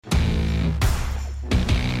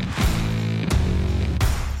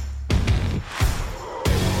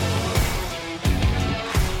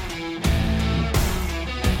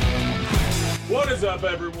up,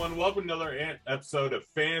 everyone? Welcome to another episode of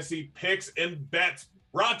Fantasy Picks and Bets,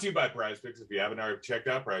 brought to you by Prize Picks. If you haven't already checked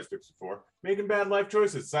out Prize Picks before, making bad life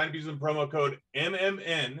choices. Sign up using promo code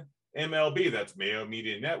MMNMLB. That's Mayo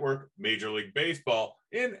Media Network, Major League Baseball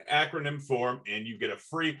in acronym form, and you get a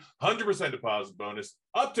free 100% deposit bonus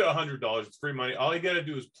up to $100. It's free money. All you got to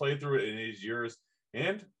do is play through it, and it is yours.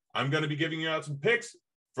 And I'm going to be giving you out some picks.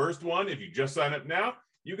 First one, if you just sign up now,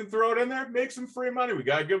 you can throw it in there, make some free money. We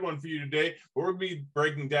got a good one for you today. We're going to be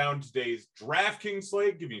breaking down today's DraftKings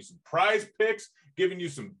slate, giving you some prize picks, giving you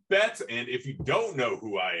some bets. And if you don't know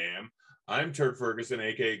who I am, I'm Turk Ferguson,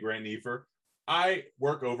 a.k.a. Grant Neefer. I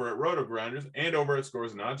work over at Roto Grinders and over at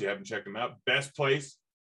Scores and Odds. You haven't checked them out. Best place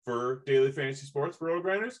for daily fantasy sports for Roto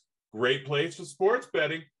Grinders. Great place for sports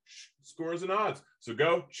betting, Scores and Odds. So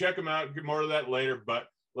go check them out. Get more of that later. But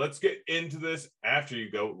let's get into this after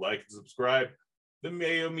you go like and subscribe. The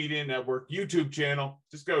Mayo Media Network YouTube channel.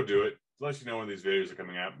 Just go do it. Let you know when these videos are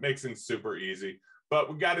coming out. Makes things super easy.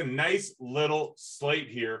 But we got a nice little slate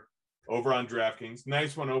here over on DraftKings.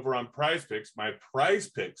 Nice one over on Prize Picks. My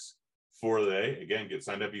Prize Picks for the day. Again, get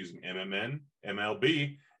signed up using MMN,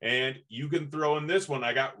 MLB. And you can throw in this one.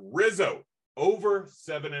 I got Rizzo over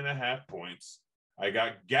 7.5 points. I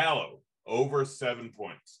got Gallo over 7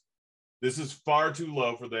 points. This is far too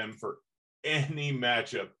low for them for any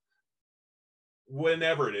matchup.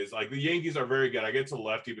 Whenever it is, like the Yankees are very good. I get to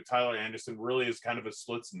lefty, but Tyler Anderson really is kind of a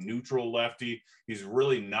splits neutral lefty. He's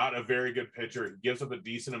really not a very good pitcher. He gives up a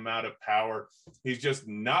decent amount of power. He's just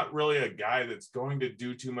not really a guy that's going to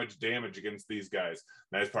do too much damage against these guys.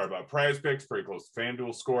 Nice part about Prize Picks, pretty close to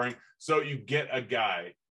FanDuel scoring. So you get a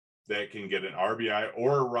guy that can get an RBI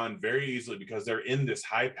or a run very easily because they're in this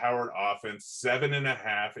high-powered offense,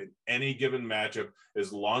 7.5 in any given matchup,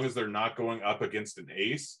 as long as they're not going up against an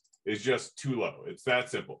ace. Is just too low. It's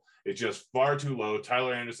that simple. It's just far too low.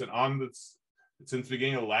 Tyler Anderson since the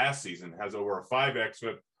beginning of last season has over a 5x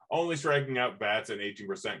FIP, only striking out bats at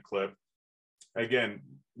 18% clip. Again,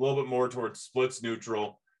 a little bit more towards splits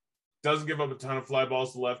neutral. Doesn't give up a ton of fly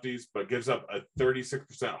balls to lefties, but gives up a 36%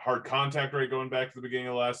 hard contact rate going back to the beginning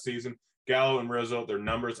of last season. Gallo and Rizzo, their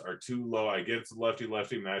numbers are too low. I get it's a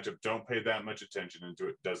lefty-lefty matchup. Don't pay that much attention into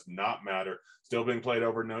it. Does not matter. Still being played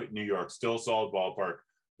over New York. Still solid ballpark.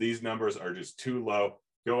 These numbers are just too low.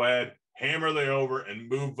 Go ahead, hammer the over and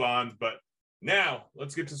move on. But now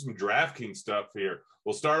let's get to some DraftKings stuff here.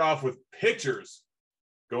 We'll start off with pitchers.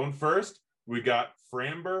 Going first, we got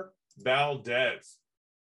Framber Valdez.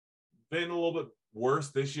 Been a little bit worse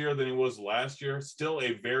this year than he was last year. Still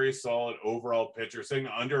a very solid overall pitcher, sitting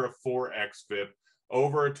under a 4x FIP,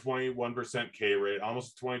 over a 21% K rate,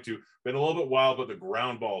 almost 22. Been a little bit wild, but the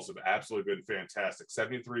ground balls have absolutely been fantastic.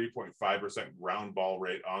 73.5% ground ball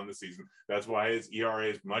rate on the season. That's why his ERA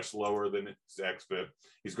is much lower than his xFIP.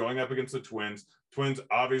 He's going up against the Twins. Twins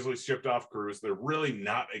obviously shipped off Cruz. They're really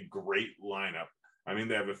not a great lineup. I mean,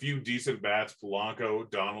 they have a few decent bats, Polanco,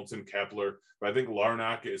 Donaldson, Kepler, but I think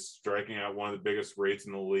Larnach is striking out one of the biggest rates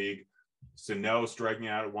in the league. Sano striking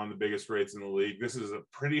out at one of the biggest rates in the league. This is a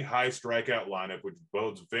pretty high strikeout lineup, which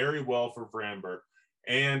bodes very well for Framber.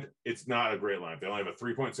 And it's not a great lineup. They only have a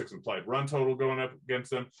 3.6 implied run total going up against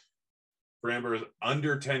them. Framber is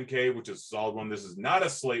under 10K, which is a solid one. This is not a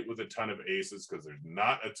slate with a ton of aces because there's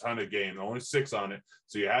not a ton of game, only 6 on it.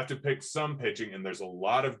 So you have to pick some pitching, and there's a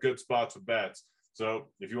lot of good spots with bets. So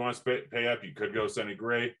if you want to pay up, you could go Sonny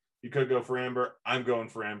Gray. You could go Framber. I'm going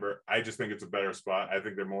Framber. I just think it's a better spot. I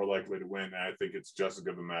think they're more likely to win. And I think it's just as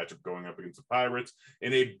good of a matchup going up against the Pirates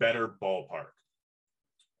in a better ballpark.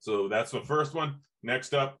 So that's the first one.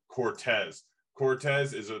 Next up, Cortez.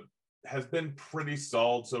 Cortez has been pretty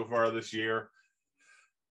solid so far this year.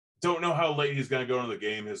 Don't know how late he's going to go into the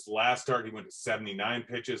game. His last start, he went to 79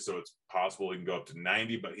 pitches, so it's possible he can go up to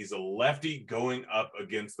 90, but he's a lefty going up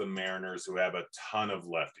against the Mariners, who have a ton of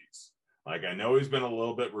lefties. Like, I know he's been a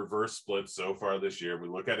little bit reverse split so far this year. We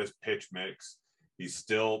look at his pitch mix. He's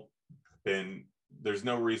still been – there's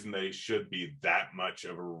no reason that he should be that much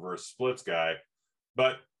of a reverse splits guy,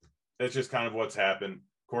 but that's just kind of what's happened.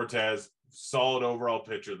 Cortez, solid overall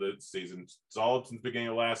pitcher this season, solid since the beginning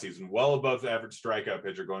of last season, well above the average strikeout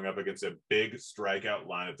pitcher going up against a big strikeout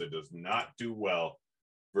lineup that does not do well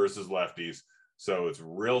versus lefties. So it's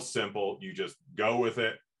real simple. You just go with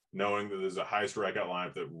it, knowing that there's a high strikeout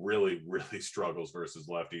lineup that really, really struggles versus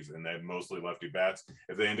lefties, and they have mostly lefty bats.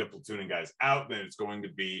 If they end up platooning guys out, then it's going to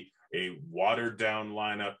be a watered-down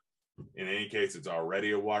lineup. In any case, it's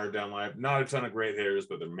already a watered-down lineup. Not a ton of great hitters,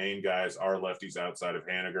 but their main guys are lefties outside of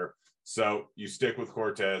Haniger. So you stick with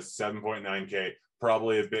Cortez, 7.9K,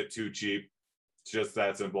 probably a bit too cheap. It's just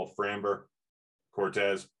that simple. Framber,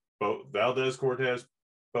 Cortez, both Valdez, Cortez,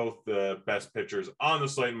 both the best pitchers on the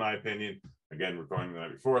slate, in my opinion. Again, recording the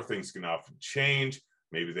night before, things can often change.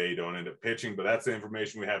 Maybe they don't end up pitching, but that's the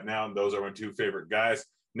information we have now. And those are my two favorite guys.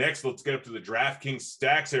 Next, let's get up to the DraftKings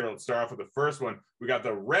stacks here. Let's start off with the first one. We got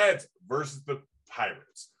the Reds versus the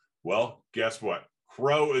Pirates. Well, guess what?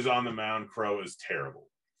 Crow is on the mound. Crow is terrible.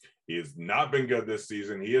 He has not been good this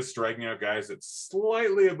season. He is striking out guys that's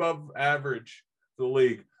slightly above average for the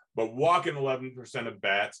league, but walking 11% of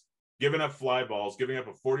bats, giving up fly balls, giving up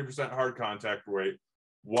a 40% hard contact rate,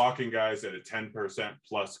 walking guys at a 10%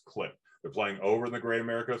 plus clip. They're playing over in the Great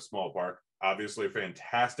America Small Park. Obviously, a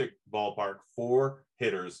fantastic ballpark for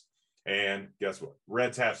hitters. And guess what?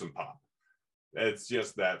 Reds have some pop. It's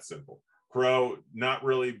just that simple. Crow, not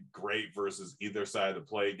really great versus either side of the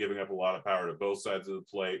plate, giving up a lot of power to both sides of the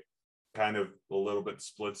plate. Kind of a little bit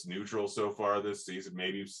splits neutral so far this season,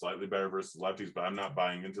 maybe slightly better versus lefties, but I'm not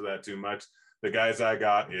buying into that too much. The guys I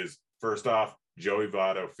got is, first off, Joey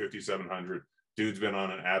Votto, 5,700. Dude's been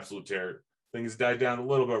on an absolute tear. Things died down a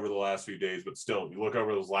little bit over the last few days, but still, you look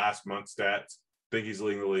over those last month stats, think he's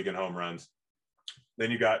leading the league in home runs.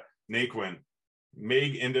 Then you got Naquin.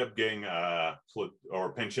 May end up getting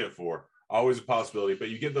or pinch hit for. Always a possibility, but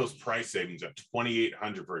you get those price savings at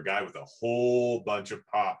 2,800 for a guy with a whole bunch of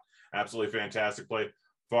pop. Absolutely fantastic play.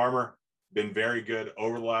 Farmer, been very good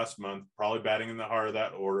over the last month, probably batting in the heart of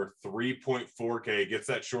that order. 3.4K, gets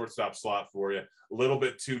that shortstop slot for you. A little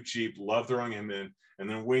bit too cheap. Love throwing him in. And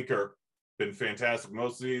then Winker, been fantastic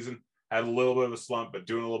most of the season. Had a little bit of a slump, but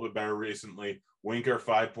doing a little bit better recently. Winker,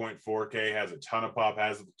 5.4K, has a ton of pop,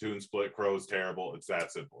 has a platoon split. Crow is terrible. It's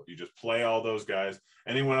that simple. You just play all those guys.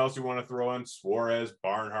 Anyone else you want to throw in, Suarez,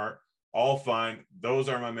 Barnhart, all fine. Those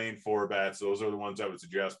are my main four bats. Those are the ones I would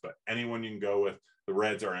suggest, but anyone you can go with. The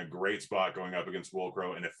Reds are in a great spot going up against Will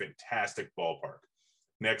Crow in a fantastic ballpark.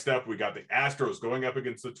 Next up, we got the Astros going up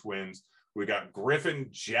against the Twins. We got Griffin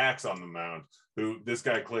Jax on the mound, who this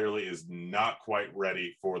guy clearly is not quite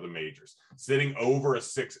ready for the majors. Sitting over a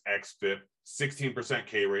 6 xFIP, 16%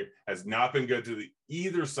 K rate, has not been good to the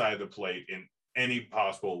either side of the plate in any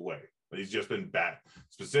possible way. He's just been bad.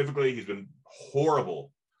 Specifically, he's been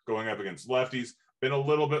horrible going up against lefties. Been a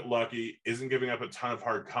little bit lucky, isn't giving up a ton of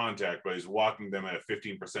hard contact, but he's walking them at a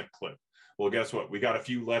 15% clip. Well, guess what? We got a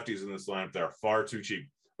few lefties in this lineup that are far too cheap.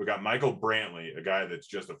 We got Michael Brantley, a guy that's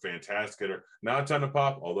just a fantastic hitter. Not a ton of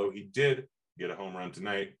pop, although he did get a home run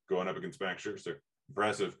tonight going up against Max Scherzer.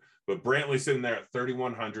 Impressive. But Brantley sitting there at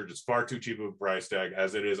 3,100 is far too cheap of a price tag,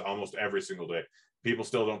 as it is almost every single day. People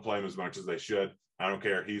still don't play him as much as they should. I don't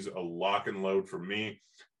care. He's a lock and load for me.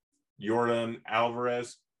 Yordan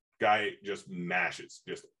Alvarez, guy just mashes,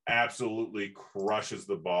 just absolutely crushes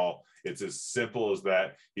the ball. It's as simple as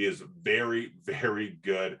that. He is very, very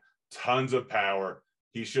good. Tons of power.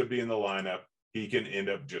 He should be in the lineup. He can end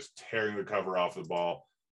up just tearing the cover off the ball.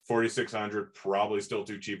 4,600, probably still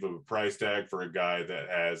too cheap of a price tag for a guy that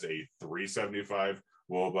has a 375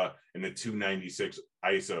 WOBA and a 296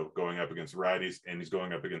 ISO going up against righties, and he's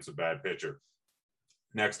going up against a bad pitcher.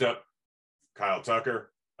 Next up, Kyle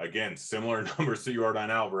Tucker. Again, similar numbers to Yordan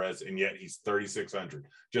Alvarez, and yet he's 3,600.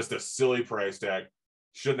 Just a silly price tag.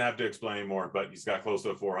 Shouldn't have to explain anymore, but he's got close to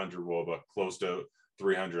a 400 WOBA, close to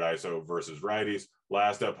 300 ISO versus righties.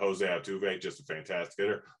 Last up, Jose Altuve, just a fantastic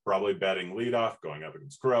hitter. Probably batting leadoff, going up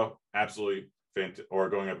against Crow. Absolutely or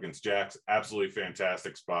going up against Jax. Absolutely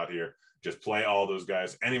fantastic spot here. Just play all those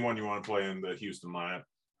guys. Anyone you want to play in the Houston lineup,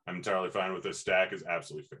 I'm entirely fine with this. Stack is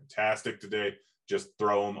absolutely fantastic today. Just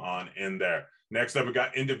throw them on in there. Next up, we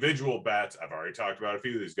got individual bats. I've already talked about a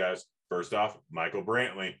few of these guys. First off, Michael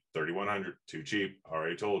Brantley, 3,100, too cheap.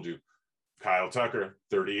 Already told you. Kyle Tucker,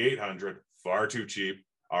 3,800, far too cheap.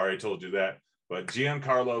 Already told you that. But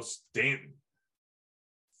Giancarlo Stanton,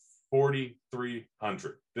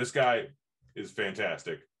 4,300. This guy is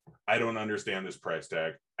fantastic. I don't understand this price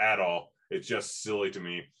tag at all. It's just silly to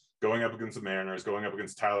me. Going up against the Mariners, going up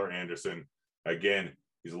against Tyler Anderson. Again,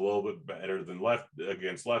 he's a little bit better than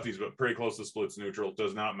against lefties, but pretty close to splits neutral.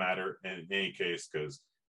 Does not matter in any case because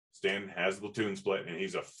Stanton has the platoon split, and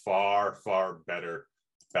he's a far, far better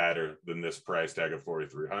batter than this price tag of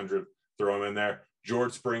 4,300. Throw him in there.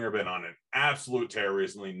 George Springer been on an absolute tear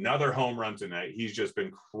recently. Another home run tonight. He's just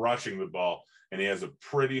been crushing the ball, and he has a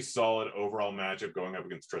pretty solid overall matchup going up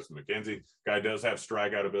against Tristan McKenzie. Guy does have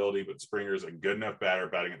strikeout ability, but Springer's a good enough batter,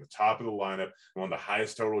 batting at the top of the lineup, one of the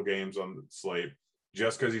highest total games on the slate.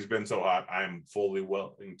 Just because he's been so hot, I'm fully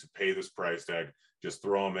willing to pay this price tag. Just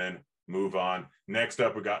throw him in, move on. Next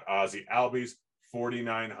up, we got Ozzie Albies,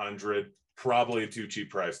 4,900. probably a too cheap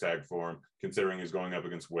price tag for him, considering he's going up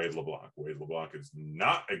against Wade LeBlanc. Wade LeBlanc is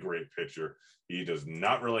not a great pitcher. He does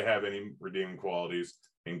not really have any redeeming qualities.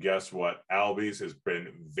 And guess what? Albies has been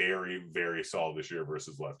very, very solid this year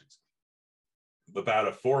versus lefties. About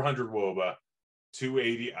a 400 WOBA,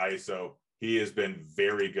 280 ISO. He has been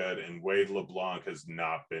very good, and Wade LeBlanc has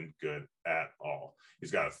not been good at all. He's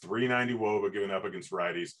got a 390 WOBA given up against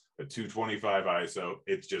righties, a 225 ISO.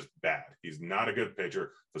 It's just bad. He's not a good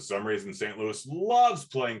pitcher. For some reason, St. Louis loves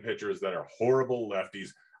playing pitchers that are horrible lefties.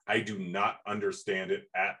 I do not understand it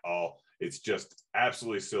at all. It's just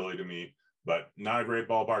absolutely silly to me, but not a great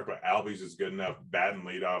ballpark, but Albies is good enough, batting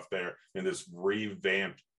leadoff there in this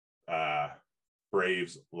revamped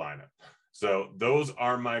Braves lineup. So those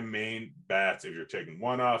are my main bats. If you're taking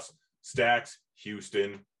one-offs, Stacks,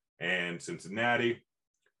 Houston, and Cincinnati.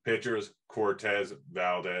 Pitchers, Cortez,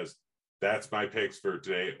 Valdez. That's my picks for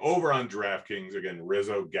today. Over on DraftKings, again,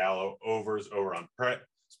 Rizzo, Gallo, overs over on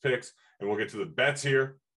picks. And we'll get to the bets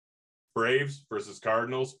here. Braves versus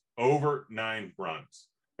Cardinals, over 9 runs.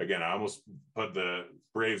 Again, I almost put the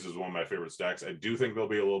Braves as one of my favorite stacks. I do think they'll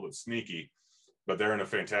be a little bit sneaky, but they're in a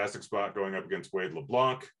fantastic spot going up against Wade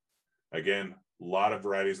LeBlanc. Again, a lot of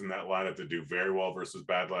varieties in that lineup that do very well versus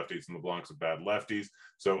bad lefties, and LeBlanc's of bad lefties.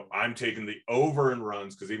 So I'm taking the over in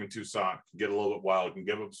runs because even Toussaint can get a little bit wild, can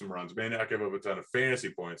give up some runs, may not give up a ton of fantasy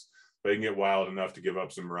points, but he can get wild enough to give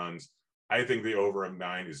up some runs. I think the over of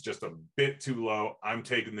 9 is just a bit too low. I'm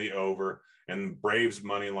taking the over, and Braves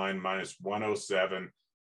money line minus 107.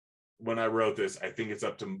 When I wrote this, I think it's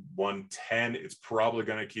up to 110. It's probably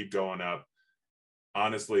going to keep going up.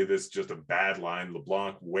 Honestly, this is just a bad line.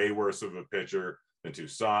 LeBlanc, way worse of a pitcher than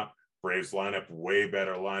Toussaint. Braves lineup, way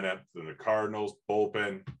better lineup than the Cardinals.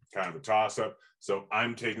 Bullpen, kind of a toss-up. So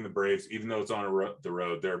I'm taking the Braves, even though it's on the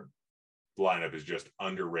road. Their lineup is just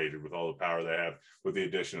underrated with all the power they have, with the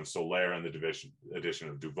addition of Soler and the addition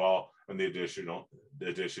of Duvall and the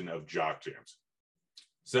addition of Jock Jams.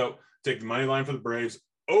 So take the money line for the Braves,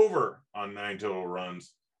 over on 9 total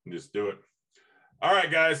runs, and just do it. All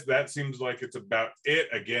right, guys, that seems like it's about it.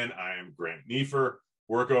 Again, I am Grant Neefer.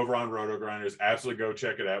 Work over on Roto Grinders. Absolutely go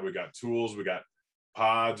check it out. We got tools, we got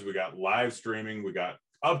pods, we got live streaming, we got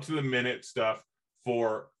up to the minute stuff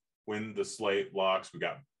for when the slate locks. We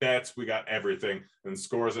got bets, we got everything. And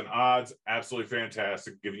scores and odds, absolutely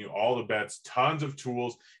fantastic. Giving you all the bets, tons of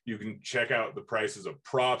tools. You can check out the prices of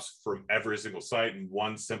props from every single site in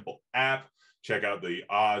one simple app. Check out the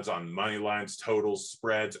odds on money lines, totals,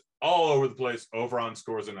 spreads, all over the place over on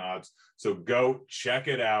Scores and Odds. So go check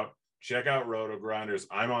it out. Check out Roto Grinders.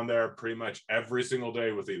 I'm on there pretty much every single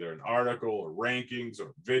day with either an article or rankings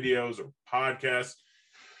or videos or podcasts.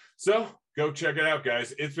 So go check it out,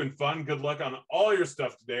 guys. It's been fun. Good luck on all your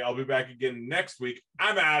stuff today. I'll be back again next week.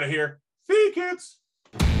 I'm out of here. See you, kids.